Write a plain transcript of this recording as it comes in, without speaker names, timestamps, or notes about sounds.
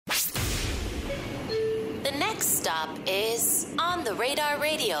The next stop is On the Radar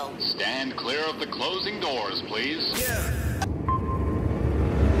Radio. Stand clear of the closing doors, please. Yeah.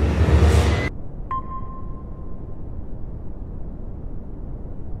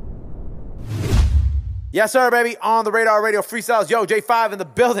 Yes, sir, baby. On the Radar Radio Freestyles. Yo, J5 in the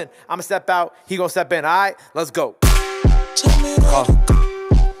building. I'ma step out. He gonna step in. All right, let's go. Call.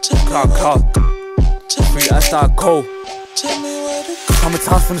 Free S.I. Cole.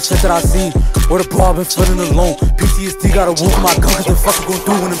 Traumatized from the shit that I seen. Where the bro I've been feeling alone. PTSD gotta walk my gun, cause the fuck I'm gon'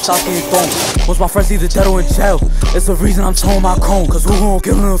 do when them shots getting thrown. Most my friends either dead or in jail. It's the reason I'm towing my cone. Cause who gon'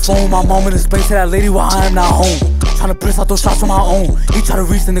 get on the phone? My mom in the space to that lady while I am not home. Tryna blitz out those shots on my own. He try to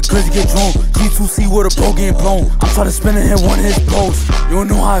reach in the glizzy get drone. G2C where the bro getting blown. I'm tryna spin and hit one of his blows. You don't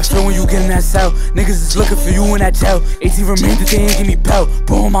know how I feel when you get in that cell. Niggas is looking for you in that jail. 18 remain that they ain't give me bail.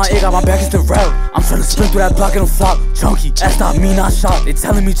 Bro on my egg, got my back against the rail. I'm tryna spin through that block and a flop. Chunky, that's not me, not shot. They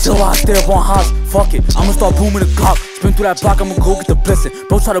telling me chill while I stay up on highs. Fuck it, I'ma start booming the clock. Spin through that block, I'ma go get the blessing.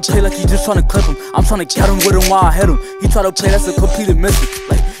 Bro try to play like he just tryna clip him. I'm tryna get him with him while I hit him. He try to play, that's a complete mission.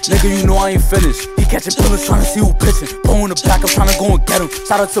 Like, nigga, you know I ain't finished. He catching pillars, tryna see who pitching. Bro in the back, I'm tryna go and get him.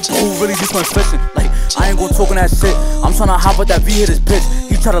 Shout out to Bro who really just went fishing. Like, I ain't gon' talk on that shit. I'm tryna hop with that V, hit his bitch.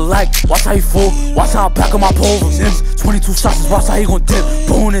 He try to lag, watch how he fall. Watch how I back on my pole over Zims. 22 shots, watch how he gon' dip.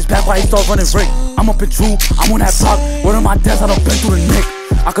 Bro in his back while he start running ring. I'm up in Drew, I'm on that block. One of my deaths, I done been through the nick.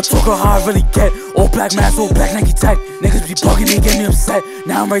 I could talk her how I really get. All black mask, all black Nike tech. Niggas be bugging me, get me upset.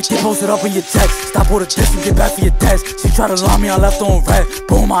 Now I'm right there, posted up in your text. Stop all the diss and get back for your desk. She try to lie me, I left on red.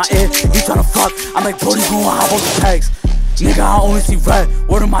 Bro in my ear, he tryna fuck. I'm like, bro, these gon' hop on the tags. Nigga, I only see red.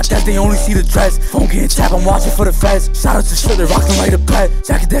 Word of my death, they only see the dress. Phone getting tapped, I'm watching for the feds. Shout out to shit, they rockin' like a bed.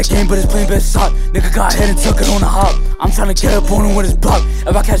 Jacket that game, but his plain best shot. Nigga got hit and took it on the hop. I'm tryna get up on him with his block.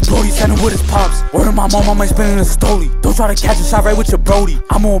 If I catch Brody, send him with his pops. Word of my mom, I might spin in a stoley. Don't try to catch a shot right with your Brody.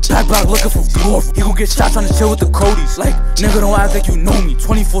 I'm on back block looking for dwarf. He gon' get shot tryna chill with the Codys. Like, nigga, don't act like you know me.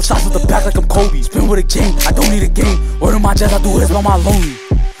 24 shots with the back like I'm Kobe. Spin with a game, I don't need a game. Word of my death, I do his by my lonely.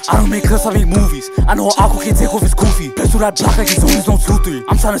 I don't make clips, I make movies. I know Aqua can't take off his goofy. Blitz through that block like his owners don't 2-3.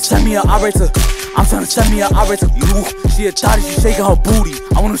 I'm tryna send me an operator. She a thotty, she shaking her booty.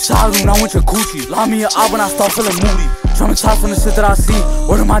 I want him shot and I want your Gucci. Lie me an eye when I start feeling moody. Traumatized from the shit that I see.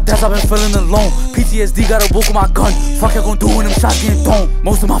 Word of my death, I've been feeling alone. PTSD got a book with my gun. Fuck I gon' do when them shots getting thrown.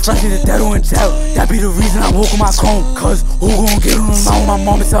 Most of my friends either dead or in jail. That be the reason I walk with my cone. Cause who gon' get on the line with my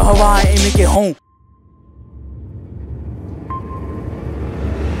mom and tell her why I ain't make it home?